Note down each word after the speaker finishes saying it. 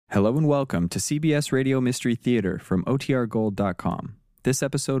Hello and welcome to CBS Radio Mystery Theater from OTRGold.com. This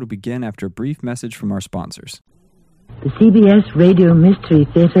episode will begin after a brief message from our sponsors. The CBS Radio Mystery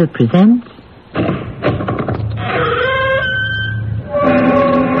Theater presents...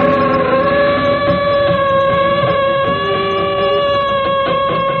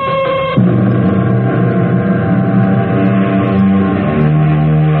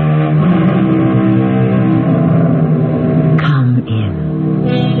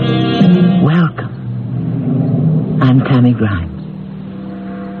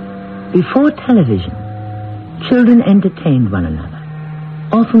 Before television, children entertained one another,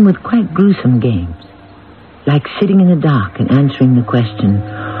 often with quite gruesome games, like sitting in the dark and answering the question,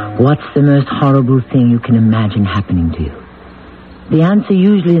 what's the most horrible thing you can imagine happening to you? The answer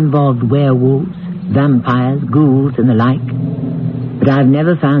usually involved werewolves, vampires, ghouls, and the like. But I've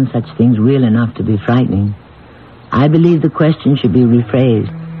never found such things real enough to be frightening. I believe the question should be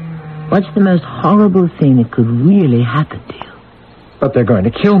rephrased. What's the most horrible thing that could really happen to you? But they're going to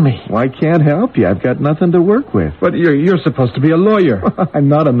kill me. Well, I can't help you. I've got nothing to work with. But you're supposed to be a lawyer. I'm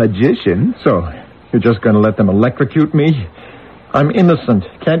not a magician. So, you're just going to let them electrocute me? I'm innocent.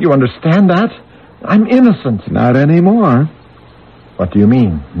 Can't you understand that? I'm innocent. Not anymore. What do you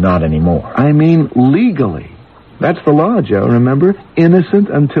mean, not anymore? I mean legally. That's the law, Joe, remember? Innocent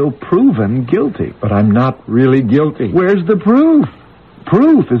until proven guilty. But I'm not really guilty. Where's the proof?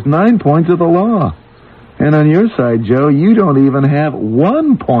 Proof is 9 points of the law. And on your side, Joe, you don't even have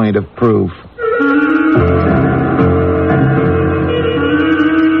 1 point of proof.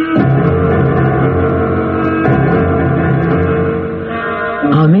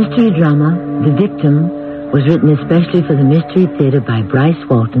 Our mystery drama, The Victim, was written especially for the Mystery Theater by Bryce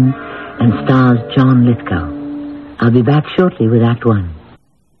Walton and stars John Lithgow. I'll be back shortly with Act One.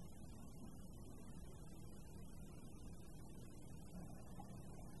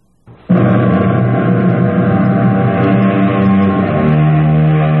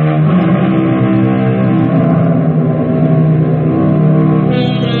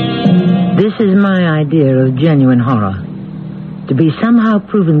 This is my idea of genuine horror. To be somehow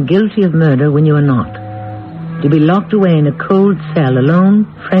proven guilty of murder when you are not. To be locked away in a cold cell, alone,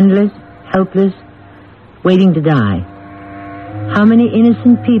 friendless, helpless, waiting to die. How many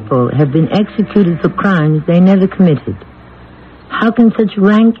innocent people have been executed for crimes they never committed? How can such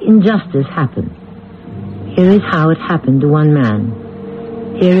rank injustice happen? Here is how it happened to one man.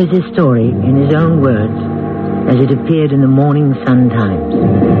 Here is his story in his own words, as it appeared in the Morning Sun Times.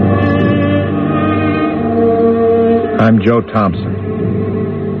 I'm Joe Thompson.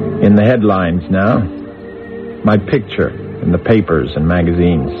 In the headlines now. My picture in the papers and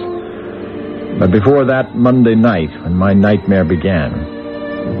magazines. But before that Monday night, when my nightmare began,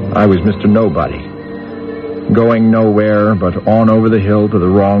 I was Mr. Nobody. Going nowhere but on over the hill to the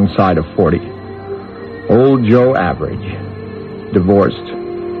wrong side of 40. Old Joe Average. Divorced.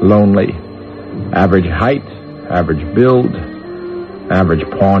 Lonely. Average height. Average build. Average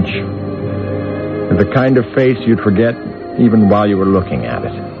paunch. With the kind of face you'd forget even while you were looking at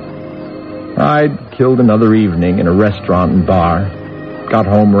it. I'd killed another evening in a restaurant and bar. Got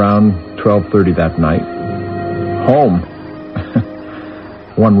home around 12:30 that night. Home.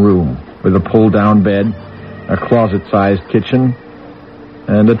 One room with a pull-down bed, a closet-sized kitchen,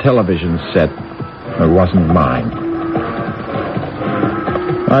 and a television set that wasn't mine.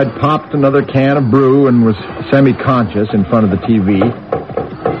 I'd popped another can of brew and was semi-conscious in front of the TV.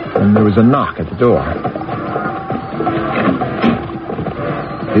 And there was a knock at the door.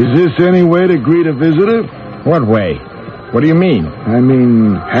 Is this any way to greet a visitor? What way? What do you mean? I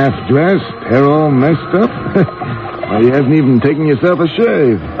mean, half-dressed, hair all messed up? Well, you haven't even taken yourself a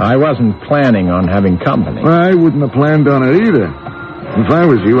shave. I wasn't planning on having company. Well, I wouldn't have planned on it either. If I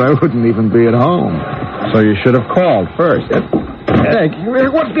was you, I wouldn't even be at home. So you should have called first. Hey,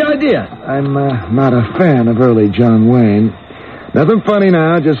 what's the idea? I'm not a fan of early John Wayne. Nothing funny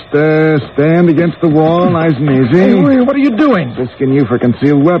now. Just stand against the wall, nice and easy. Hey, what are you doing? Risking you for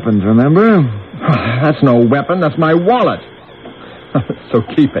concealed weapons, remember? That's no weapon. That's my wallet. So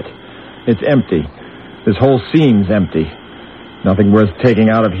keep it. It's empty. This whole scene's empty. Nothing worth taking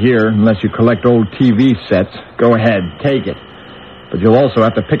out of here unless you collect old TV sets. Go ahead, take it. But you'll also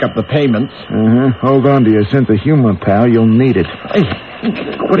have to pick up the payments. Hold on to your sense of humor, pal. You'll need it. Hey,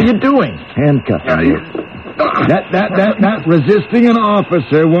 what are you doing? Handcuffing you. That resisting an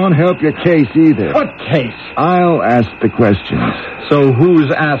officer won't help your case either. What case? I'll ask the questions. So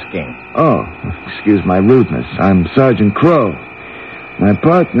who's asking? Oh, excuse my rudeness. I'm Sergeant Crow. My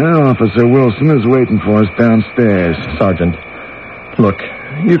partner, Officer Wilson, is waiting for us downstairs. Sergeant, look,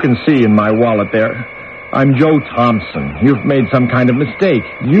 you can see in my wallet there. I'm Joe Thompson. You've made some kind of mistake.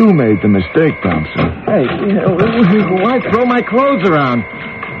 You made the mistake, Thompson. Hey, why throw my clothes around?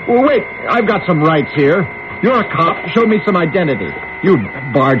 Well, wait, I've got some rights here. You're a cop. Show me some identity. You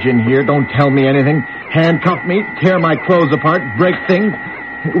barge in here, don't tell me anything, handcuff me, tear my clothes apart, break things.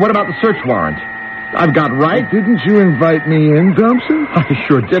 What about the search warrant? I've got rights. Didn't you invite me in, Thompson? I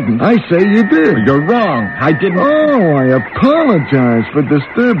sure didn't. I say you did. You're wrong. I didn't. Oh, I apologize for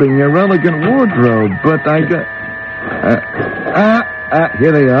disturbing your elegant wardrobe, but I got...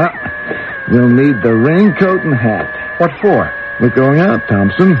 here they are. You'll need the raincoat and hat. What for? We're going out,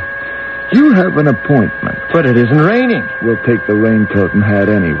 Thompson. You have an appointment. But it isn't raining. We'll take the raincoat and hat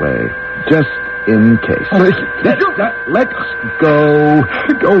anyway, just in case. Let's go.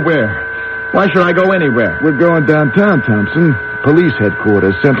 Go where? Why should I go anywhere? We're going downtown, Thompson. Police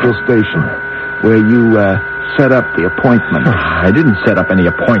headquarters, Central Station, where you set up the appointment. I didn't set up any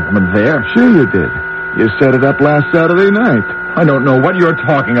appointment there. Sure you did. You set it up last Saturday night. I don't know what you're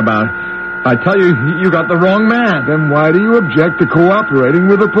talking about. I tell you, you got the wrong man. Then why do you object to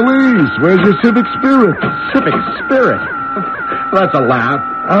cooperating with the police? Where's your civic spirit? Civic spirit? That's a laugh.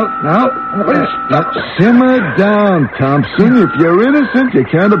 Now, simmer down, Thompson. If you're innocent, you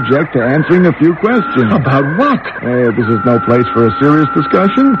can't object to answering a few questions. About what? This is no place for a serious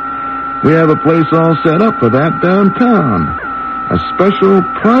discussion. We have a place all set up for that downtown. A special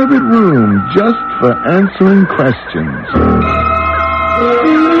private room just for answering questions.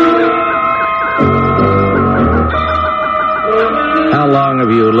 How long have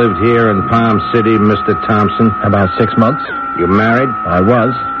you lived here in Palm City, Mr. Thompson? About 6 months. You married? I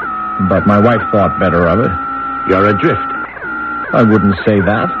was, but my wife thought better of it. You're a drifter. I wouldn't say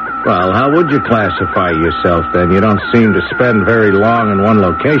that. Well, how would you classify yourself then? You don't seem to spend very long in one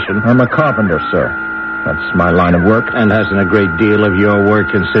location. I'm a carpenter, sir. That's my line of work. And hasn't a great deal of your work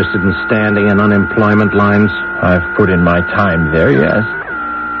consisted in standing in unemployment lines? I've put in my time there, yes.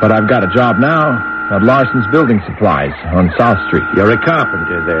 But I've got a job now at Larson's Building Supplies on South Street. You're a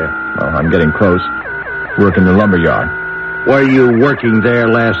carpenter there. Well, I'm getting close. Work in the lumber yard. Were you working there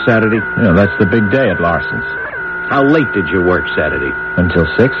last Saturday? That's the big day at Larson's. How late did you work Saturday? Until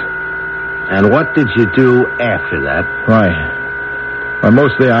 6. And what did you do after that? Why,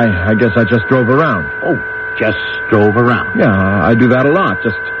 mostly I guess I just drove around. Oh, just drove around? Yeah, I do that a lot.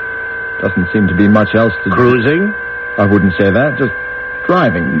 Just doesn't seem to be much else to do. Cruising? I wouldn't say that. Just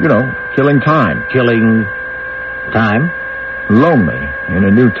driving, killing time. Killing time? Lonely in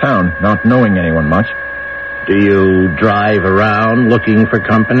a new town, not knowing anyone much. Do you drive around looking for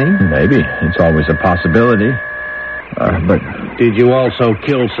company? Maybe. It's always a possibility. But... Did you also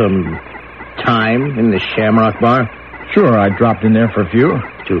kill some time in the Shamrock Bar? Sure, I dropped in there for a few.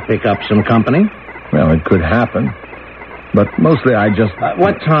 To pick up some company? Well, it could happen. But mostly I just...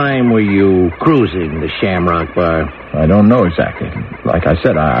 what time were you cruising the Shamrock Bar? I don't know exactly. Like I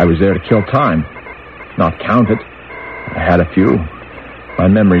said, I was there to kill time. Not count it. I had a few. My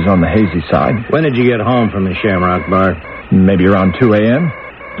memory's on the hazy side. When did you get home from the Shamrock Bar? Maybe around 2 a.m.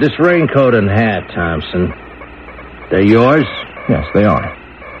 This raincoat and hat, Thompson, they're yours? Yes, they are.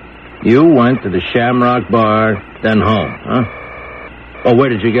 You went to the Shamrock Bar, then home, huh? Well, where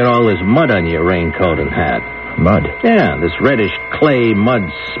did you get all this mud on your raincoat and hat? Mud? Yeah, this reddish clay mud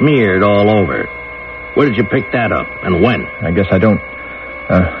smeared all over. Where did you pick that up, and when? I guess I don't...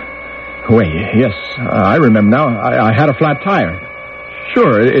 Wait, yes, I remember now. I had a flat tire.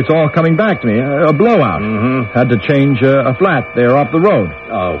 Sure, it's all coming back to me. A blowout. Mm-hmm. Had to change a flat there off the road.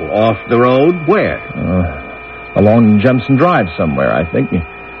 Oh, off the road? Where? Along Jemison Drive somewhere, I think.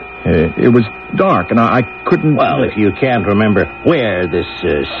 It was dark, and I couldn't... Well, if you can't remember where this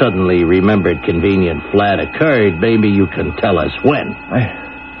suddenly remembered convenient flat occurred, maybe you can tell us when.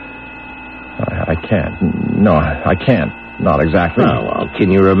 I can't. No, I can't. Not exactly. Oh, well, can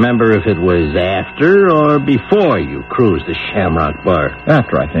you remember if it was after or before you cruised the Shamrock Bar?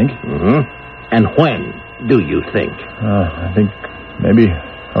 After, I think. Mm-hmm. And when do you think? I think maybe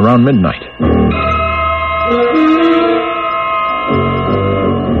around midnight.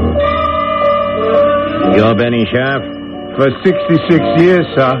 You're Benny Schaff? For 66 years,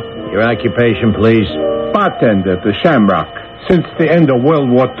 sir. Your occupation, please. Bartender at the Shamrock since the end of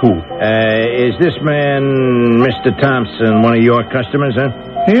World War II. Is this man, Mr. Thompson, one of your customers, huh?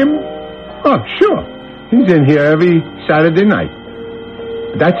 Him? Oh, sure. He's in here every Saturday night.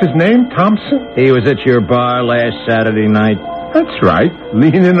 That's his name, Thompson? He was at your bar last Saturday night? That's right.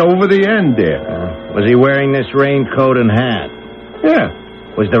 Leaning over the end there. Was he wearing this raincoat and hat? Yeah.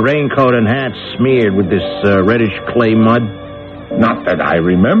 Was the raincoat and hat smeared with this reddish clay mud? Not that I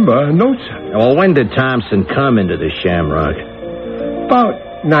remember. No, sir. Well, when did Thompson come into the Shamrock?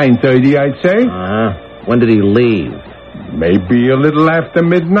 About 9:30, I'd say. When did he leave? Maybe a little after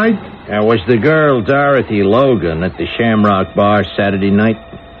midnight. Was the girl Dorothy Logan at the Shamrock Bar Saturday night?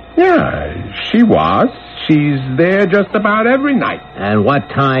 Yeah, she was. She's there just about every night. And what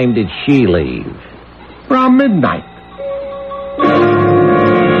time did she leave? Around midnight.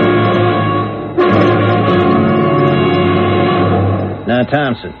 Now,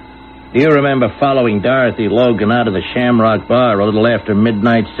 Thompson, do you remember following Dorothy Logan out of the Shamrock Bar a little after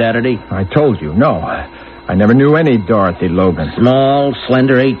midnight Saturday? I told you, no. I never knew any Dorothy Logan. Small,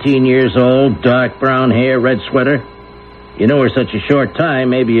 slender, 18 years old, dark brown hair, red sweater. You knew her such a short time,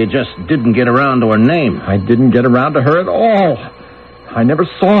 maybe you just didn't get around to her name. I didn't get around to her at all. I never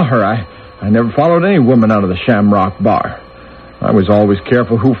saw her. I never followed any woman out of the Shamrock Bar. I was always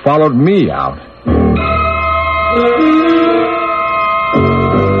careful who followed me out.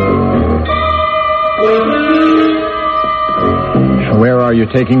 Where are you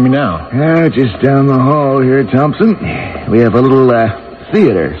taking me now? Just down the hall here, Thompson. We have a little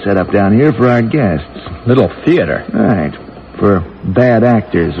theater set up down here for our guests. Little theater? Right. For bad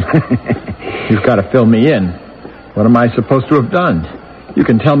actors. You've got to fill me in. What am I supposed to have done? You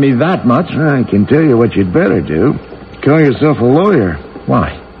can tell me that much. I can tell you what you'd better do. Call yourself a lawyer.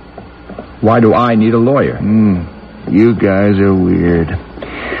 Why? Why do I need a lawyer? You guys are weird.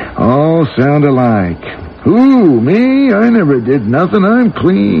 All sound alike. Who, me? I never did nothing. I'm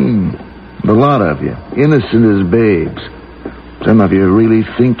clean. The lot of you, innocent as babes. Some of you really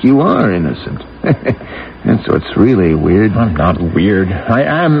think you are innocent. That's what's really weird. I'm not weird. I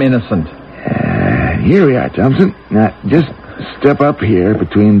am innocent. Here we are, Thompson. Now, just step up here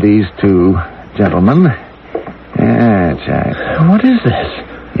between these two gentlemen. That's right. What is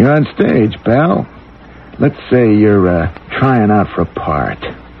this? You're on stage, pal. Let's say you're trying out for a part.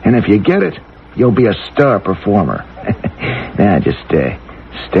 And if you get it, you'll be a star performer. Now, just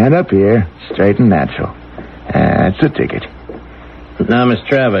stand up here, straight and natural. That's a ticket. Now, Miss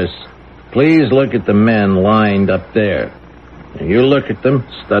Travis, please look at the men lined up there. You look at them,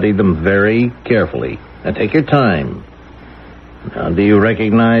 study them very carefully. Now, take your time. Now, do you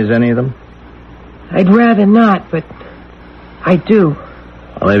recognize any of them? I'd rather not, but I do.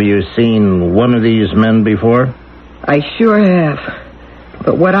 Well, have you seen one of these men before? I sure have.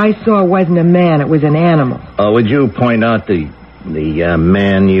 But what I saw wasn't a man, it was an animal. Would you point out the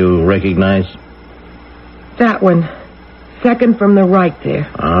man you recognize? That one. Second from the right there.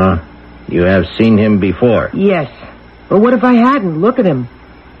 You have seen him before? Yes. But what if I hadn't? Look at him.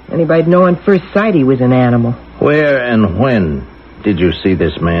 Anybody'd know on first sight he was an animal. Where and when did you see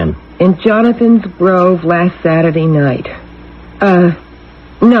this man? In Jonathan's Grove last Saturday night.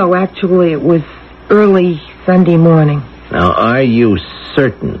 No, actually it was early Sunday morning. Now, are you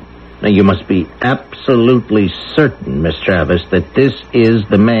certain? Now, you must be absolutely certain, Miss Travis, that this is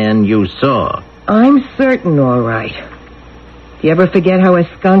the man you saw. I'm certain, all right. Do you ever forget how a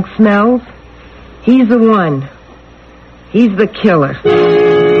skunk smells? He's the one. He's the killer.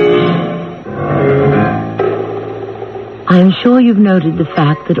 I'm sure you've noted the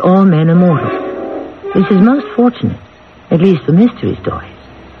fact that all men are mortal. This is most fortunate, at least for mystery stories,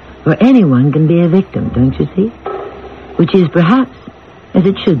 where anyone can be a victim, don't you see? Which is perhaps as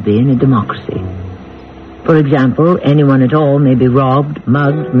it should be in a democracy. For example, anyone at all may be robbed,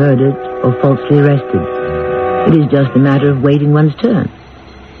 mugged, murdered, or falsely arrested. It is just a matter of waiting one's turn.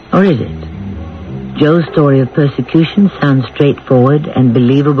 Or is it? Joe's story of persecution sounds straightforward and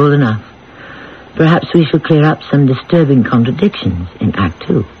believable enough. Perhaps we shall clear up some disturbing contradictions in Act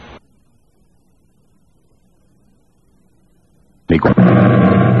 2.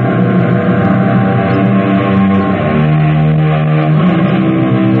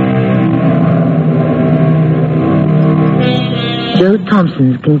 Joe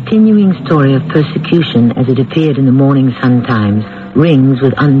Thompson's continuing story of persecution as it appeared in the Morning Sun Times rings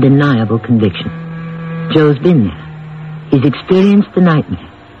with undeniable conviction. Joe's been there. He's experienced the nightmare.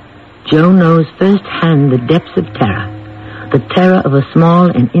 Joe knows firsthand the depths of terror, the terror of a small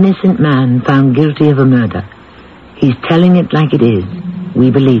and innocent man found guilty of a murder. He's telling it like it is.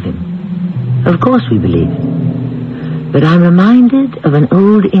 We believe him. Of course we believe him. But I'm reminded of an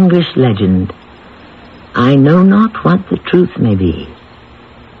old English legend. I know not what the truth may be.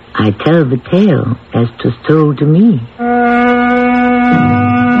 I tell the tale as 'twas told to me.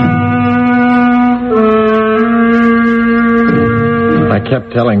 I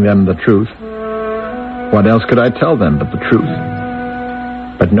kept telling them the truth. What else could I tell them but the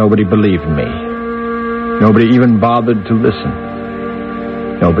truth? But nobody believed me. Nobody even bothered to listen.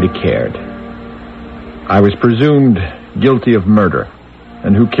 Nobody cared. I was presumed guilty of murder.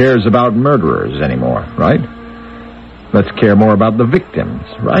 And who cares about murderers anymore, right? Let's care more about the victims,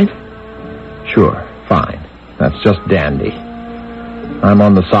 right? Sure, fine. That's just dandy. I'm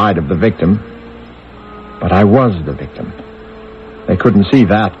on the side of the victim. But I was the victim. They couldn't see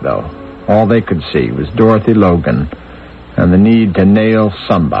that, though. All they could see was Dorothy Logan and the need to nail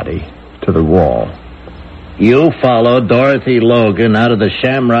somebody to the wall. You followed Dorothy Logan out of the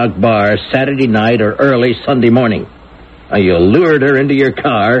Shamrock Bar Saturday night or early Sunday morning. You lured her into your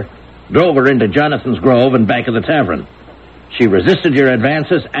car, drove her into Jonathan's Grove and back of the tavern. She resisted your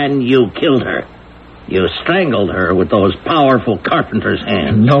advances, and you killed her. You strangled her with those powerful carpenter's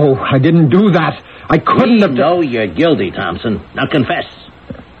hands. No, I didn't do that. I couldn't have... know you're guilty, Thompson. Now confess.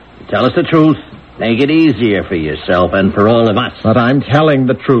 Tell us the truth. Make it easier for yourself and for all of us. But I'm telling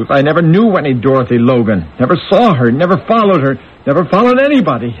the truth. I never knew any Dorothy Logan. Never saw her, never followed her, never followed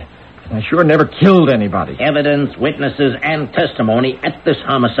anybody. And I sure never killed anybody. Evidence, witnesses, and testimony at this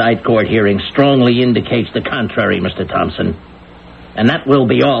homicide court hearing strongly indicates the contrary, Mr. Thompson. And that will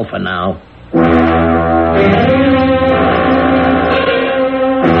be all for now.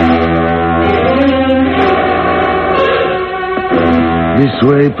 This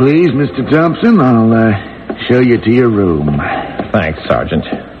way, please, Mr. Thompson. I'll show you to your room. Thanks, Sergeant.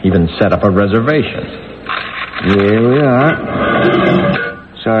 Even set up a reservation. Here we are.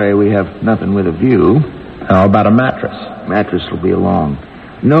 Sorry we have nothing with a view. How about a mattress? Mattress will be along.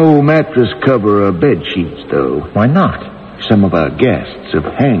 No mattress cover or bed sheets, though. Why not? Some of our guests have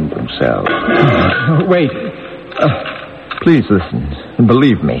hanged themselves. Wait. Please listen. And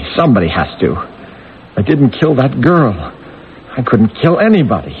believe me, somebody has to. I didn't kill that girl. I couldn't kill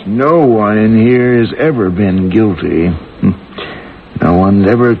anybody. No one in here has ever been guilty. No one's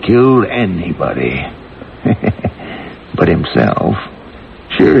ever killed anybody. But himself.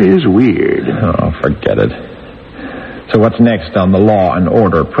 Sure is weird. Oh, forget it. So what's next on the Law and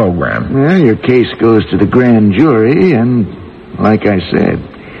Order program? Well, your case goes to the grand jury, and like I said,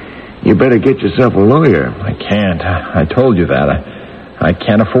 you better get yourself a lawyer. I can't. I told you that. I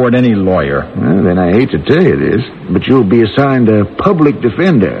can't afford any lawyer. Well, then I hate to tell you this, but you'll be assigned a public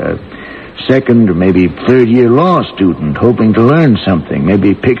defender, a second or maybe third-year law student hoping to learn something,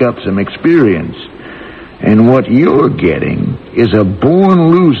 maybe pick up some experience. And what you're getting is a born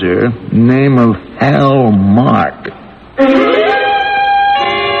loser named of Hal Mark.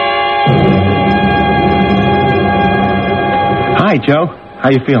 Hi, Joe. How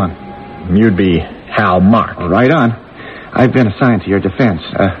you feeling? You'd be Hal Mark. Right on. I've been assigned to your defense.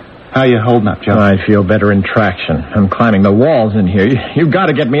 How you holding up, Joe? I feel better in traction. I'm climbing the walls in here. You've got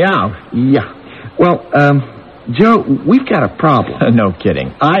to get me out. Yeah. Well, Joe, we've got a problem. No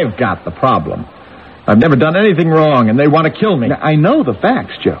kidding. I've got the problem. I've never done anything wrong, and they want to kill me. Now, I know the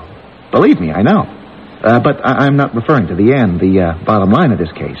facts, Joe. Believe me, I know. But I'm not referring to the end, the bottom line of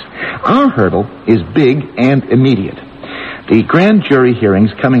this case. Our hurdle is big and immediate. The grand jury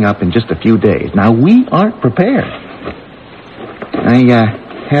hearing's coming up in just a few days. Now, we aren't prepared. I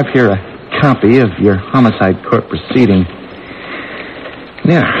have here a copy of your homicide court proceeding.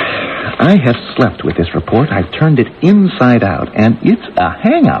 Now, I have slept with this report. I've turned it inside out, and it's a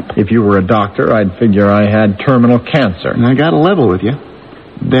hang-up. If you were a doctor, I'd figure I had terminal cancer. I got to level with you.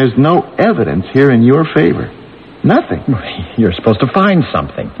 There's no evidence here in your favor. Nothing. You're supposed to find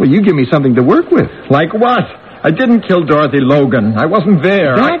something. Well, you give me something to work with. Like what? I didn't kill Dorothy Logan. I wasn't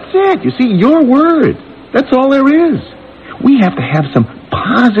there. That's it. You see, your word. That's all there is. We have to have some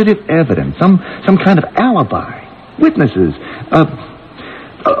positive evidence, some kind of alibi. Witnesses.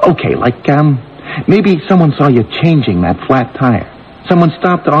 Okay, like, maybe someone saw you changing that flat tire. Someone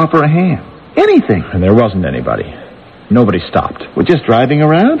stopped to offer a hand. Anything. And there wasn't anybody. Nobody stopped. Well, just driving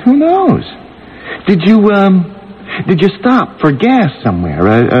around? Who knows? Did you stop for gas somewhere?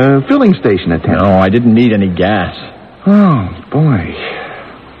 A filling station attendant? No, I didn't need any gas. Oh, boy.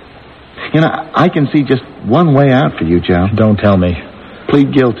 You know, I can see just one way out for you, Joe. Don't tell me.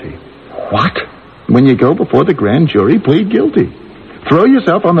 Plead guilty. What? When you go before the grand jury, plead guilty. Throw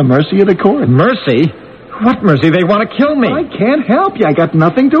yourself on the mercy of the court. Mercy? What mercy? They want to kill me. I can't help you. I got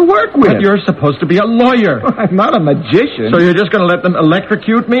nothing to work with. But you're supposed to be a lawyer. I'm not a magician. So you're just going to let them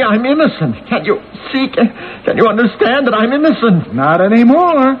electrocute me? I'm innocent. Can't you see? Can you understand that I'm innocent? Not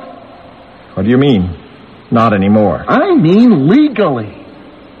anymore. What do you mean, not anymore? I mean legally.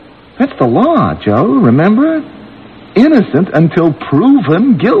 That's the law, Joe. Remember? Innocent until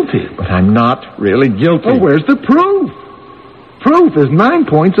proven guilty. But I'm not really guilty. Well, where's the proof? Proof is 9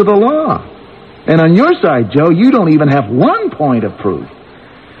 points of the law. And on your side, Joe, you don't even have 1 point of proof.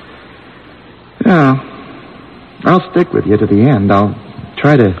 Yeah, I'll stick with you to the end. I'll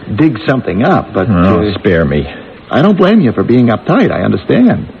try to dig something up, but... spare me. I don't blame you for being uptight. I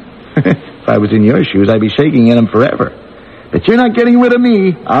understand. If I was in your shoes, I'd be shaking in them forever. But you're not getting rid of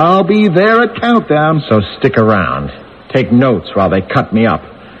me. I'll be there at countdown. So stick around. Take notes while they cut me up.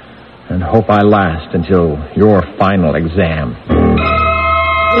 And hope I last until your final exam.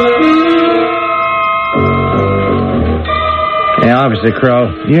 Yeah, Officer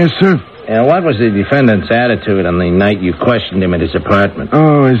Crow. Yes, sir. What was the defendant's attitude on the night you questioned him at his apartment?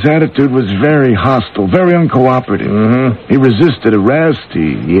 Oh, his attitude was very hostile, very uncooperative. Mm-hmm. He resisted arrest.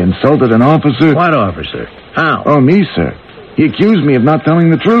 He insulted an officer. What officer? How? Oh, me, sir. He accused me of not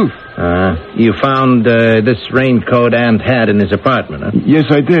telling the truth. You found this raincoat and hat in his apartment, huh? Yes,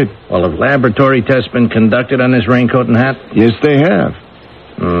 I did. Well, have laboratory tests been conducted on his raincoat and hat? Yes, they have.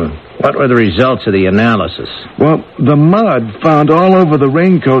 What were the results of the analysis? Well, the mud found all over the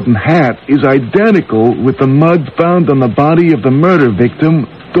raincoat and hat is identical with the mud found on the body of the murder victim,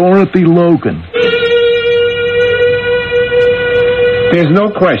 Dorothy Logan. There's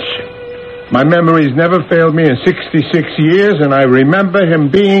no question. My memory's never failed me in 66 years, and I remember him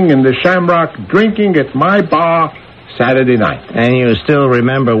being in the Shamrock drinking at my bar Saturday night. And you still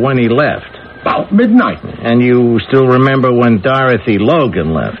remember when he left? About midnight. And you still remember when Dorothy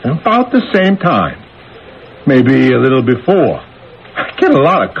Logan left, huh? About the same time. Maybe a little before. I get a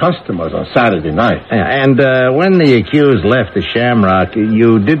lot of customers on Saturday night. And when the accused left the Shamrock,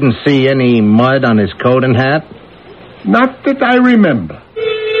 you didn't see any mud on his coat and hat? Not that I remember.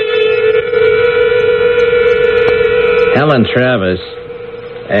 Helen Travis,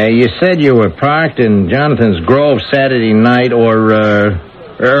 you said you were parked in Jonathan's Grove Saturday night or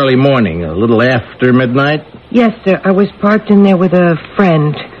early morning, a little after midnight? Yes, sir. I was parked in there with a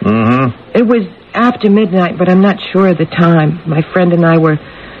friend. Mm-hmm. It was after midnight, but I'm not sure of the time. My friend and I were,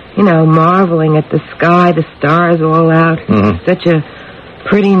 marveling at the sky, the stars all out. Mm-hmm. Such a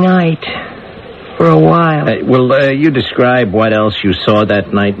pretty night for a while. Will you describe what else you saw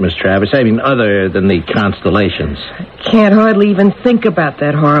that night, Miss Travis? I mean, other than the constellations. Can't hardly even think about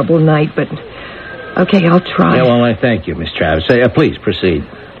that horrible night, but... Okay, I'll try. Yeah, well, I thank you, Miss Travis. Please, proceed.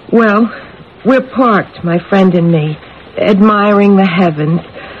 Well, we're parked, my friend and me, admiring the heavens,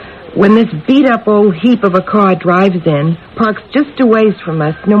 when this beat-up old heap of a car drives in, parks just a ways from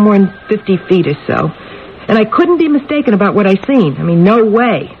us, no more than 50 feet or so. And I couldn't be mistaken about what I seen. I mean, no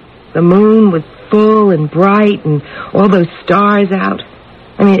way. The moon was full and bright and all those stars out.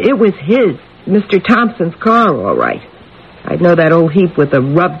 I mean, it was Mr. Thompson's car, all right. I'd know that old heap with a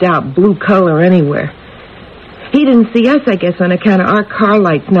rubbed-out blue color anywhere. He didn't see us, I guess, on account of our car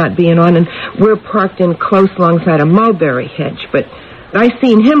lights not being on, and we're parked in close alongside a mulberry hedge, but I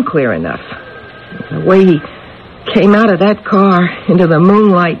seen him clear enough. The way he came out of that car into the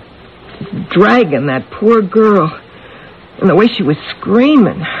moonlight, dragging that poor girl, and the way she was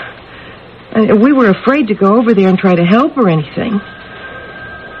screaming. And we were afraid to go over there and try to help or anything.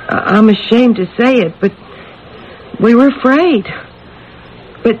 I'm ashamed to say it, but we were afraid.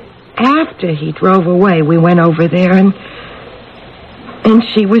 But after he drove away, we went over there, and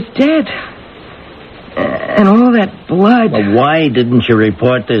she was dead. And all that blood. Well, why didn't you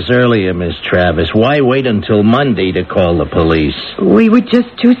report this earlier, Miss Travis? Why wait until Monday to call the police? We were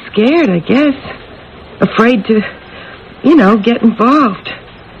just too scared, I guess. Afraid to, get involved.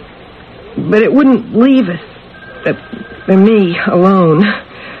 But it wouldn't leave us, me, alone.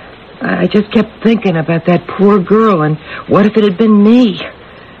 I just kept thinking about that poor girl, and what if it had been me?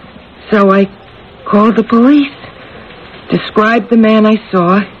 So I called the police, described the man I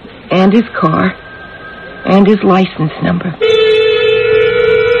saw, and his car, and his license number.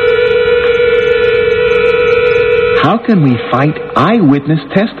 How can we fight eyewitness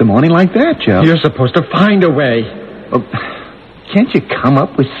testimony like that, Joe? You're supposed to find a way. Well, can't you come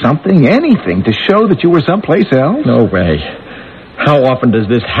up with something, anything, to show that you were someplace else? No way. How often does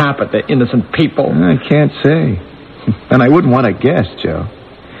this happen to innocent people? I can't say. And I wouldn't want to guess, Joe.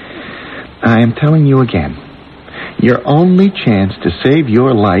 I am telling you again. Your only chance to save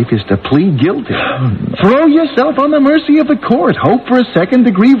your life is to plead guilty. Throw yourself on the mercy of the court. Hope for a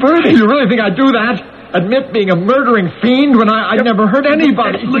second-degree verdict. You really think I'd do that? Admit being a murdering fiend when I never hurt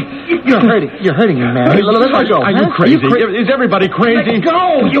anybody? You're hurting me, man. Let me go. Are you crazy? Is everybody crazy? Let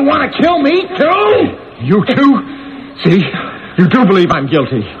go! You want to kill me, too? You too? See? You do believe I'm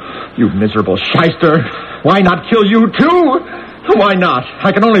guilty. You miserable shyster. Why not kill you, too? Why not?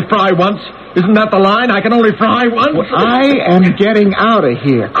 I can only fry once. Isn't that the line? I can only fry once. Well, I am getting out of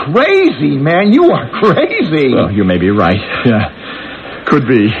here. Crazy, man. You are crazy. Well, you may be right. Yeah. Could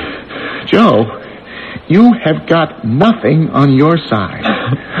be. Joe, you have got nothing on your side.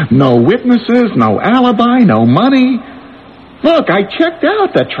 No witnesses, no alibi, no money. Look, I checked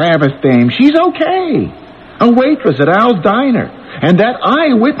out that Travis dame. She's okay. A waitress at Al's Diner. And that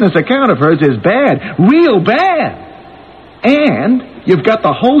eyewitness account of hers is bad. Real bad. And you've got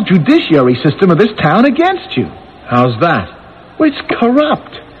the whole judiciary system of this town against you. How's that? Well, it's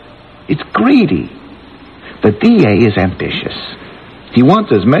corrupt. It's greedy. The DA is ambitious. He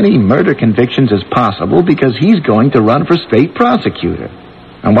wants as many murder convictions as possible because he's going to run for state prosecutor.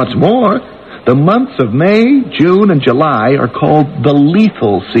 And what's more, the months of May, June, and July are called the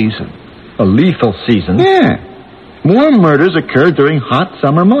lethal season. A lethal season? Yeah. More murders occur during hot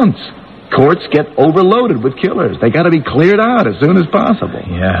summer months. Courts get overloaded with killers. They got to be cleared out as soon as possible.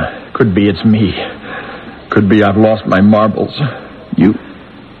 Yeah, could be it's me. Could be I've lost my marbles. Are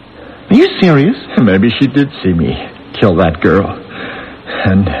you serious? Maybe she did see me kill that girl.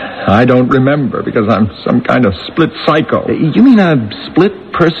 And I don't remember because I'm some kind of split psycho. You mean a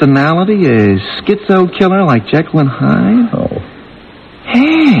split personality? A schizo killer like Jekyll and Hyde? Oh.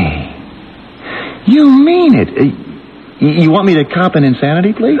 Hey, you mean it. You want me to cop an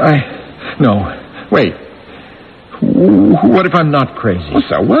insanity plea? No. Wait. What if I'm not crazy? Well,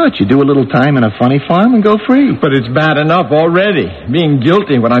 so what? You do a little time in a funny farm and go free. But it's bad enough already. Being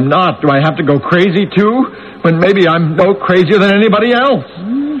guilty when I'm not. Do I have to go crazy, too? When maybe I'm no crazier than anybody else.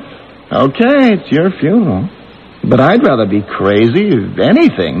 Okay, it's your funeral. But I'd rather be crazy as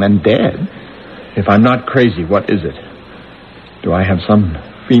anything than dead. If I'm not crazy, what is it? Do I have some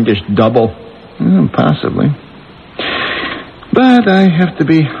fiendish double? Possibly. But I have to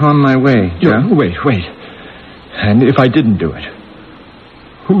be on my way. Yeah? Wait. And if I didn't do it,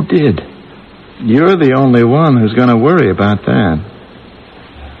 who did? You're the only one who's going to worry about that.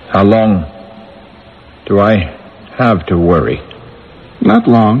 How long do I have to worry? Not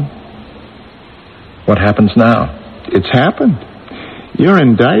long. What happens now? It's happened. You're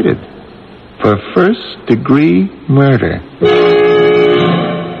indicted for first-degree murder.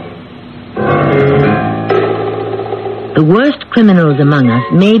 The worst criminals among us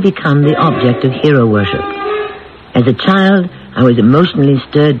may become the object of hero worship. As a child, I was emotionally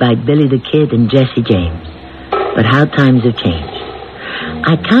stirred by Billy the Kid and Jesse James. But how times have changed.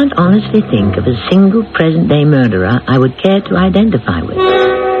 I can't honestly think of a single present-day murderer I would care to identify with.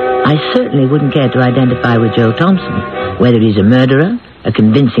 I certainly wouldn't care to identify with Joe Thompson, whether he's a murderer, a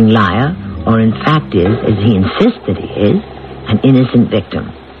convincing liar, or in fact is, as he insists that he is, an innocent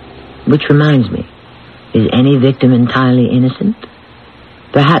victim. Which reminds me, is any victim entirely innocent?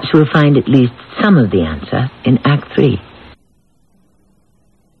 Perhaps we'll find at least some of the answer in Act 3.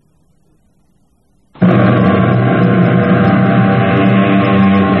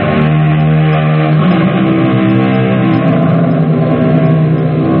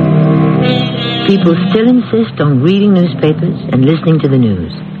 People still insist on reading newspapers and listening to the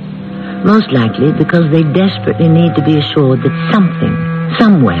news. Most likely because they desperately need to be assured that something,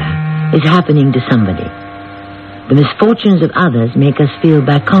 somewhere, is happening to somebody. The misfortunes of others make us feel,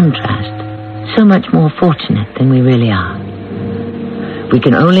 by contrast, so much more fortunate than we really are. We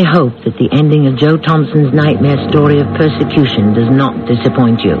can only hope that the ending of Joe Thompson's nightmare story of persecution does not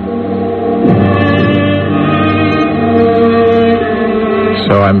disappoint you.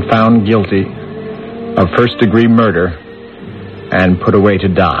 So I'm found guilty of first-degree murder and put away to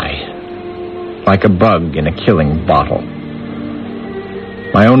die, like a bug in a killing bottle.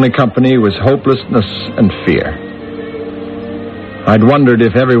 My only company was hopelessness and fear. I'd wondered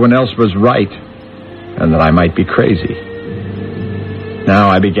if everyone else was right and that I might be crazy. Now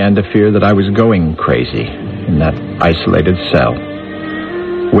I began to fear that I was going crazy in that isolated cell,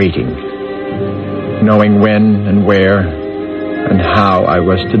 waiting, knowing when and where and how I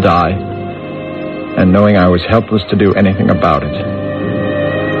was to die, and knowing I was helpless to do anything about it.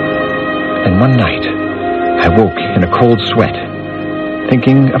 And one night, I woke in a cold sweat,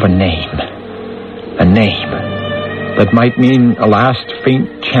 thinking of a name that might mean a last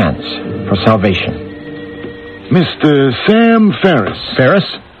faint chance for salvation. Mr. Sam Ferris. Ferris?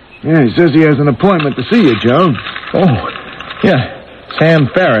 Yeah, he says he has an appointment to see you, Joe. Oh, yeah, Sam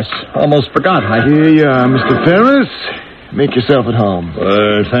Ferris. Almost forgot. Here you are, Mr. Ferris. Make yourself at home.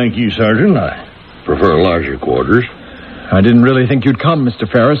 Thank you, Sergeant. I prefer larger quarters. I didn't really think you'd come, Mr.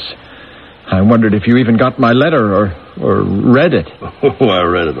 Ferris. I wondered if you even got my letter or read it. Oh, I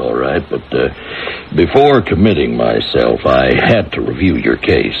read it all right, but before committing myself, I had to review your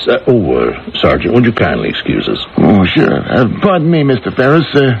case. Sergeant, would you kindly excuse us? Oh, sure. Pardon me, Mr. Ferris.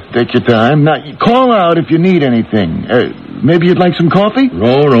 Take your time. Now, call out if you need anything. Maybe you'd like some coffee?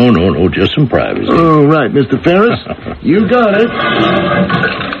 No, just some privacy. Oh, right, Mr. Ferris. You got it.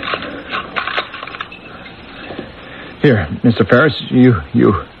 Here, Mr. Ferris,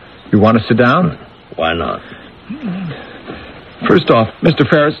 you want to sit down? Why not? First off, Mr.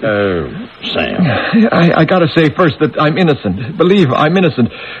 Ferris... Sam. I gotta say first that I'm innocent. Believe I'm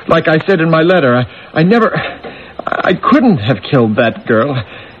innocent. Like I said in my letter, I I couldn't have killed that girl.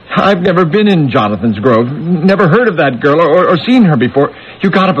 I've never been in Jonathan's Grove, never heard of that girl or seen her before. You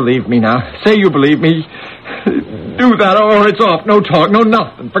gotta believe me now. Say you believe me. Do that or it's off. No talk, no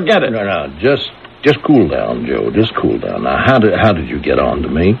nothing. Forget it. No, just cool down, Joe. Just cool down. Now, how did you get on to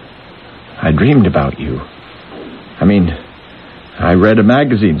me? I dreamed about you. I read a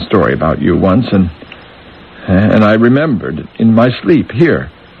magazine story about you once, and I remembered it in my sleep here.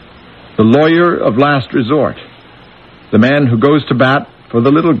 The lawyer of last resort. The man who goes to bat for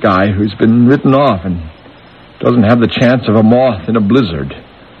the little guy who's been written off and doesn't have the chance of a moth in a blizzard.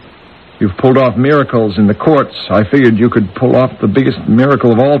 You've pulled off miracles in the courts. I figured you could pull off the biggest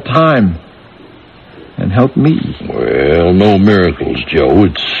miracle of all time and help me. Well, no miracles, Joe.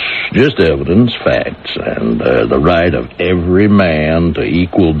 It's just evidence, facts, and the right of every man to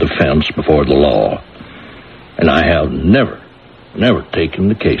equal defense before the law. And I have never taken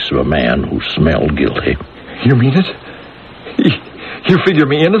the case of a man who smelled guilty. You mean it? You figure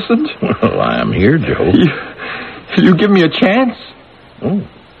me innocent? Well, I'm here, Joe. You give me a chance? Oh,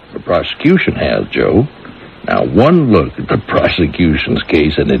 the prosecution has, Joe. Now, one look at the prosecution's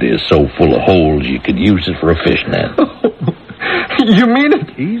case, and it is so full of holes you could use it for a fishnet. You mean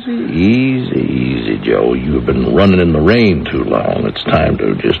it? Easy, Joe. You have been running in the rain too long. It's time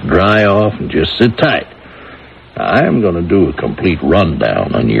to just dry off and just sit tight. I am going to do a complete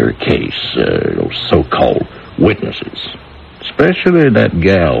rundown on your case, those so-called witnesses, especially that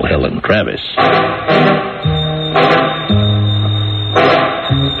gal, Helen Travis.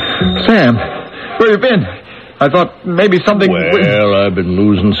 Sam, where you been? I thought maybe something... Well, I've been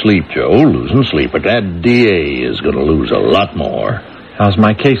losing sleep, Joe, losing sleep, but that DA is going to lose a lot more. How's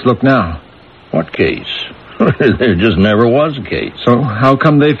my case look now? What case? There just never was a case. So how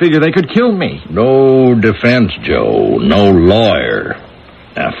come they figure they could kill me? No defense, Joe. No lawyer.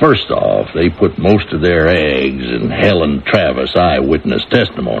 Now, first off, they put most of their eggs in Helen Travis eyewitness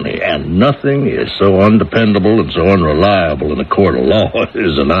testimony, and nothing is so undependable and so unreliable in a court of law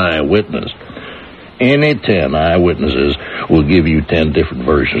as an eyewitness. Any 10 eyewitnesses will give you 10 different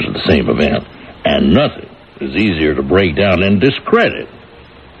versions of the same event, and nothing is easier to break down and discredit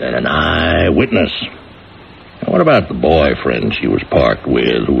than an eyewitness. Now, what about the boyfriend she was parked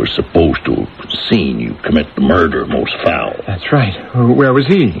with who was supposed to have seen you commit the murder most foul? That's right. Where was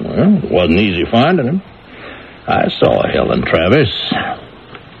he? Well, it wasn't easy finding him. I saw Helen Travis.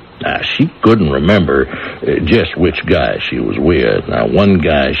 Now, she couldn't remember just which guy she was with. Now, one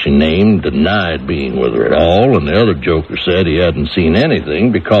guy she named denied being with her at all, and the other joker said he hadn't seen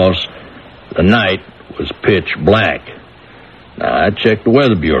anything because the night was pitch black. Now, I checked the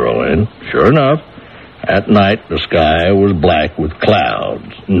Weather Bureau, and sure enough, at night the sky was black with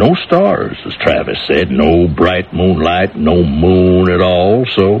clouds. No stars, as Travis said. No bright moonlight, no moon at all,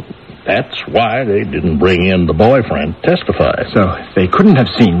 so that's why they didn't bring in the boyfriend to testify. So they couldn't have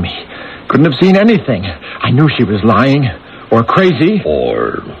seen me. Couldn't have seen anything. I knew she was lying. Or crazy.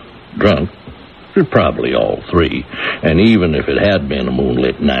 Or drunk. Probably all three. And even if it had been a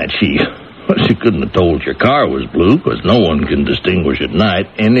moonlit night, she couldn't have told your car was blue, because no one can distinguish at night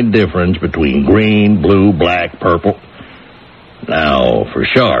any difference between green, blue, black, purple. Now, for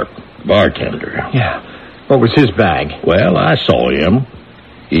Sharp, bartender. Yeah. What was his bag? Well, I saw him.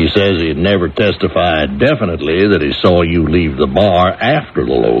 He says he'd never testified definitely that he saw you leave the bar after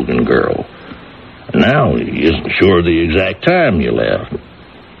the Logan girl. Now, he isn't sure the exact time you left.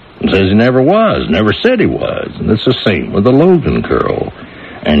 He says he never was, never said he was. And it's the same with the Logan girl.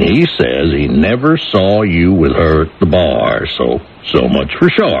 And he says he never saw you with her at the bar, so much for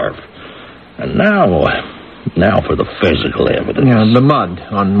Sharp. And now for the physical evidence. Yeah, the mud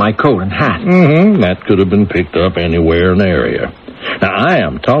on my coat and hat. That could have been picked up anywhere in the area. Now, I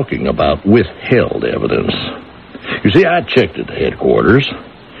am talking about withheld evidence. You see, I checked at the headquarters.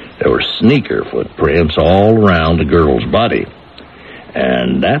 There were sneaker footprints all around the girl's body.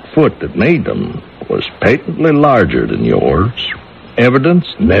 And that foot that made them was patently larger than yours. Evidence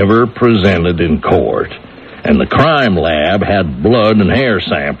never presented in court. And the crime lab had blood and hair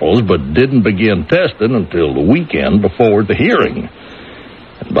samples, but didn't begin testing until the weekend before the hearing.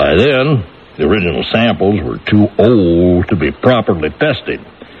 And by then, the original samples were too old to be properly tested.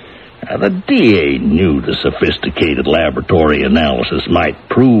 Now, the DA knew the sophisticated laboratory analysis might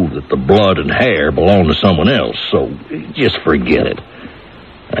prove that the blood and hair belonged to someone else, so just forget it.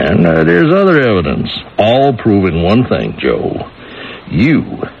 And there's other evidence, all proving one thing, Joe. You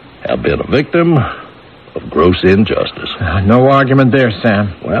have been a victim of gross injustice. No argument there,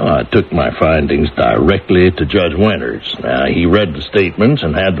 Sam. Well, I took my findings directly to Judge Winters. Now, he read the statements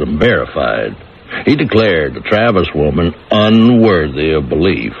and had them verified. He declared the Travis woman unworthy of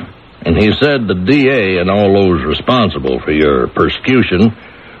belief. and he said the DA and all those responsible for your persecution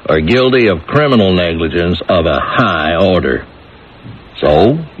are guilty of criminal negligence of a high order.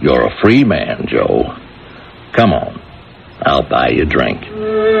 So, you're a free man, Joe. Come on, I'll buy you a drink.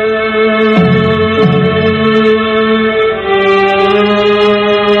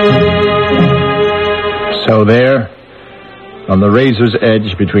 So there, on the razor's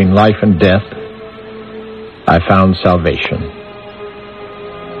edge between life and death, I found salvation.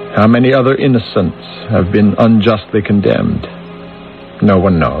 How many other innocents have been unjustly condemned? No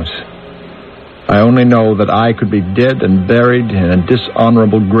one knows. I only know that I could be dead and buried in a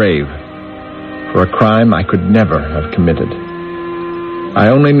dishonorable grave for a crime I could never have committed. I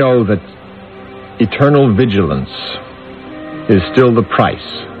only know that eternal vigilance is still the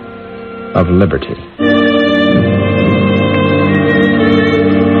price of liberty.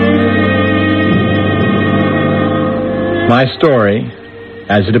 My story,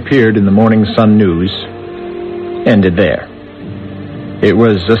 as it appeared in the Morning Sun News, ended there. It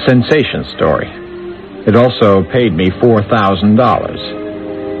was a sensation story. It also paid me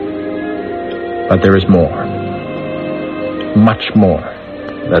 $4,000. But there is more. Much more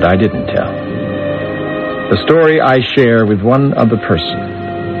that I didn't tell. The story I share with one other person,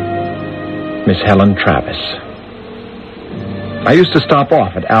 Miss Helen Travis. I used to stop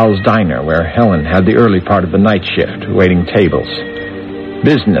off at Al's Diner, where Helen had the early part of the night shift, waiting tables.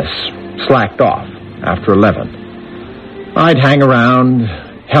 Business slacked off after 11. I'd hang around.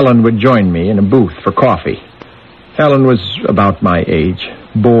 Helen would join me in a booth for coffee. Helen was about my age,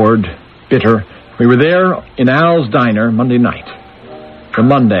 bored, bitter. We were there in Al's Diner Monday night, the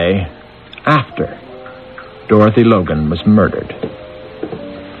Monday after Dorothy Logan was murdered.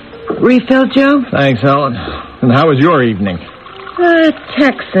 Refill, Joe? Thanks, Helen. And how was your evening? A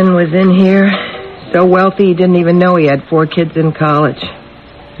Texan was in here. So wealthy he didn't even know he had 4 kids in college.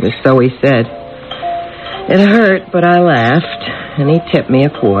 Or so he said. It hurt, but I laughed, and he tipped me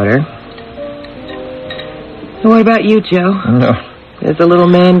 $25. What about you, Joe? No. Has the little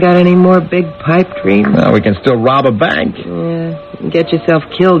man got any more big pipe dreams? Well, we can still rob a bank. Yeah, you can get yourself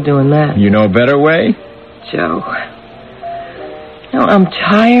killed doing that. You know a better way? Joe. No, I'm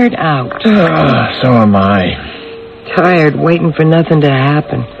tired out. So am I. Tired waiting for nothing to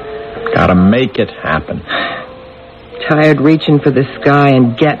happen. Gotta make it happen. Tired reaching for the sky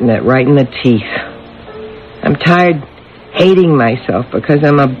and getting it right in the teeth. I'm tired hating myself because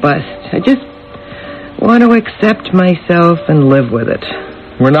I'm a bust. I just want to accept myself and live with it.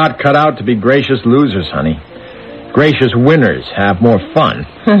 We're not cut out to be gracious losers, honey. Gracious winners have more fun.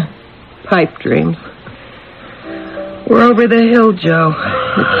 Pipe dreams. We're over the hill, Joe.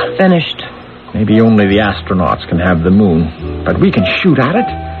 It's finished. Maybe only the astronauts can have the moon, but we can shoot at it.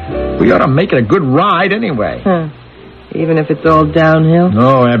 We ought to make it a good ride anyway. Even if it's all downhill?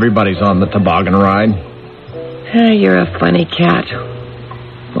 No, everybody's on the toboggan ride. You're a funny cat.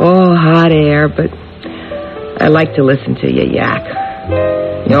 All hot air, but I like to listen to you yak.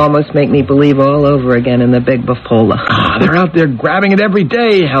 You almost make me believe all over again in the big Bufola. They're out there grabbing it every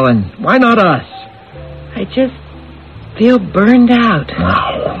day, Helen. Why not us? I just feel burned out.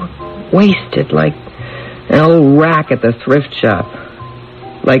 Oh. Wasted, like an old rack at the thrift shop.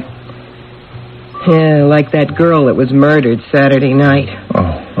 Like that girl that was murdered Saturday night.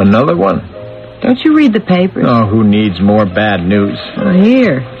 Oh, another one? Don't you read the papers? Oh, who needs more bad news?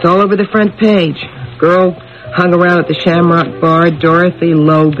 Here, it's all over the front page. Girl hung around at the Shamrock Bar, Dorothy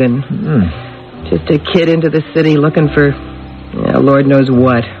Logan. Just a kid into the city looking for, Lord knows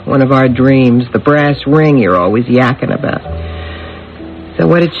what. One of our dreams, the brass ring you're always yakking about. So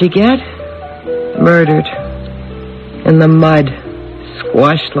what did she get? Murdered. In the mud.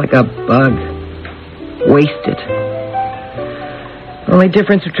 Squashed like a bug. Wasted. Only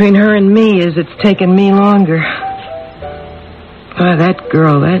difference between her and me is it's taken me longer. That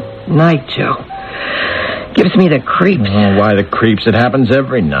girl, that night, Joe, gives me the creeps. Oh, why the creeps? It happens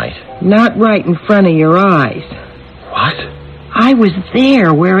every night. Not right in front of your eyes. What? I was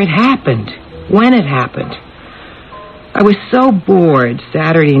there where it happened. When it happened. I was so bored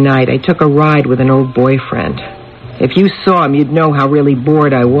Saturday night, I took a ride with an old boyfriend. If you saw him, you'd know how really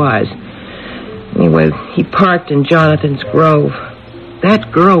bored I was. Anyway, he parked in Jonathan's Grove.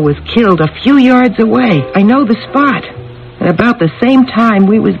 That girl was killed a few yards away. I know the spot. And about the same time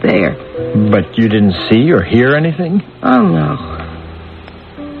we was there. But you didn't see or hear anything? Oh, no.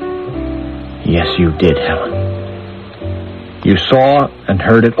 Yes, you did, Helen. You saw and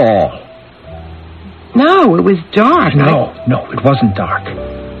heard it all. No, it was dark. No, it wasn't dark.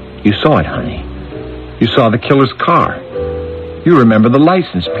 You saw it, honey. You saw the killer's car. You remember the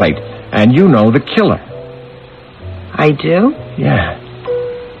license plate, and you know the killer. I do? Yeah.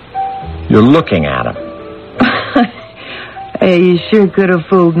 You're looking at him. Hey, you sure could have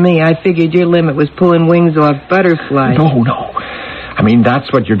fooled me. I figured your limit was pulling wings off butterflies. No. I mean,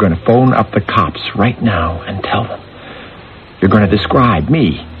 that's what you're going to phone up the cops right now and tell them. You're going to describe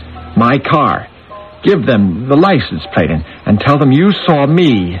me, my car, give them the license plate, and tell them you saw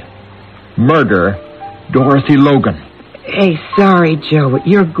me murder Dorothy Logan. Hey, sorry, Joe, but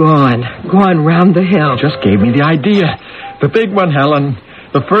you're gone. Gone round the hill. You just gave me the idea. The big one, Helen.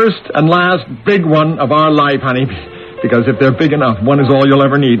 The first and last big one of our life, honey. Because if they're big enough, one is all you'll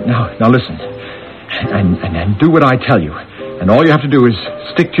ever need. Now listen. And do what I tell you. And all you have to do is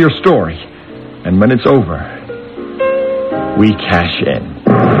stick to your story. And when it's over, we cash in.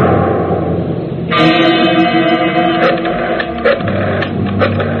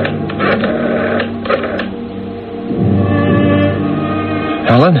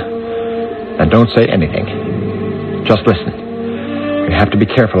 Helen, and don't say anything. Just listen. We have to be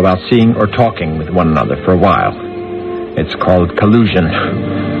careful about seeing or talking with one another for a while. It's called collusion.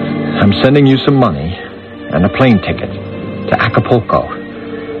 I'm sending you some money and a plane ticket to Acapulco.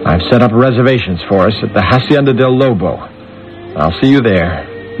 I've set up reservations for us at the Hacienda del Lobo. I'll see you there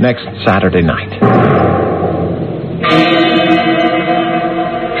next Saturday night.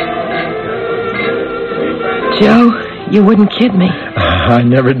 Joe, you wouldn't kid me. I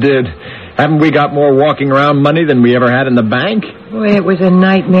never did. Haven't we got more walking around money than we ever had in the bank? Boy, it was a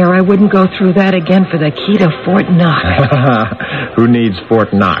nightmare. I wouldn't go through that again for the key to Fort Knox. Who needs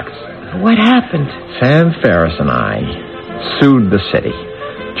Fort Knox? What happened? Sam Ferris and I sued the city,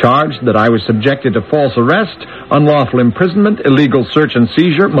 charged that I was subjected to false arrest, unlawful imprisonment, illegal search and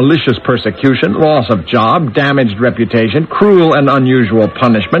seizure, malicious persecution, loss of job, damaged reputation, cruel and unusual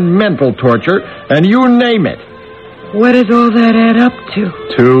punishment, mental torture, and you name it. What does all that add up to?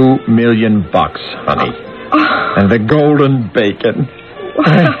 $2 million, honey. And the golden bacon.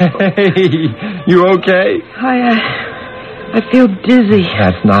 Hey, you okay? I feel dizzy.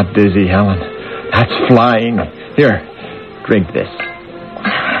 That's not dizzy, Helen. That's flying. Here, drink this.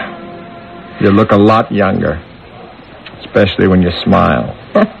 You look a lot younger, especially when you smile.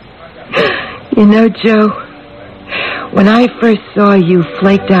 You know, Joe, when I first saw you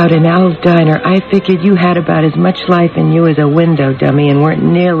flaked out in Al's Diner, I figured you had about as much life in you as a window dummy and weren't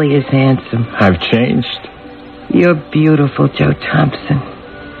nearly as handsome. I've changed. You're beautiful, Joe Thompson.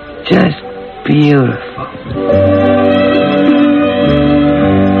 Just beautiful.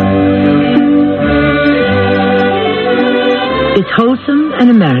 It's wholesome and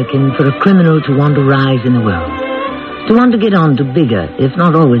American for a criminal to want to rise in the world, to want to get on to bigger, if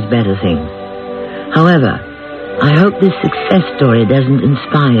not always better things. However, I hope this success story doesn't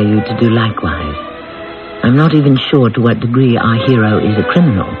inspire you to do likewise. I'm not even sure to what degree our hero is a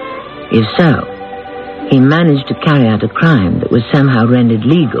criminal. If so, he managed to carry out a crime that was somehow rendered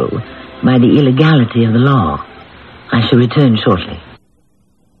legal by the illegality of the law. I shall return shortly.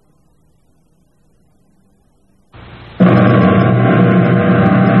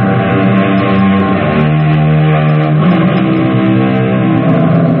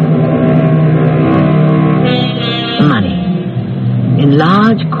 Money. In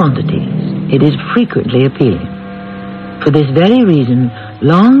large quantities, it is frequently appealing. For this very reason,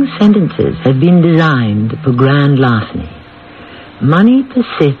 long sentences have been designed for grand larceny. Money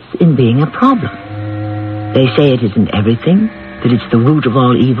persists in being a problem. They say it isn't everything, that it's the root of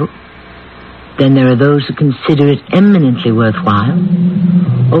all evil. Then there are those who consider it eminently worthwhile,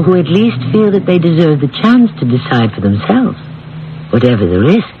 or who at least feel that they deserve the chance to decide for themselves, whatever the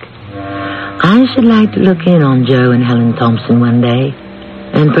risk. I should like to look in on Joe and Helen Thompson one day,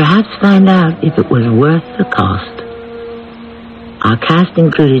 and perhaps find out if it was worth the cost. Our cast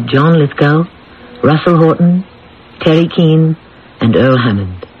included John Lithgow, Russell Horton, Terry Keane, and Earl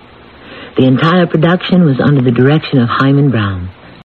Hammond. The entire production was under the direction of Hyman Brown.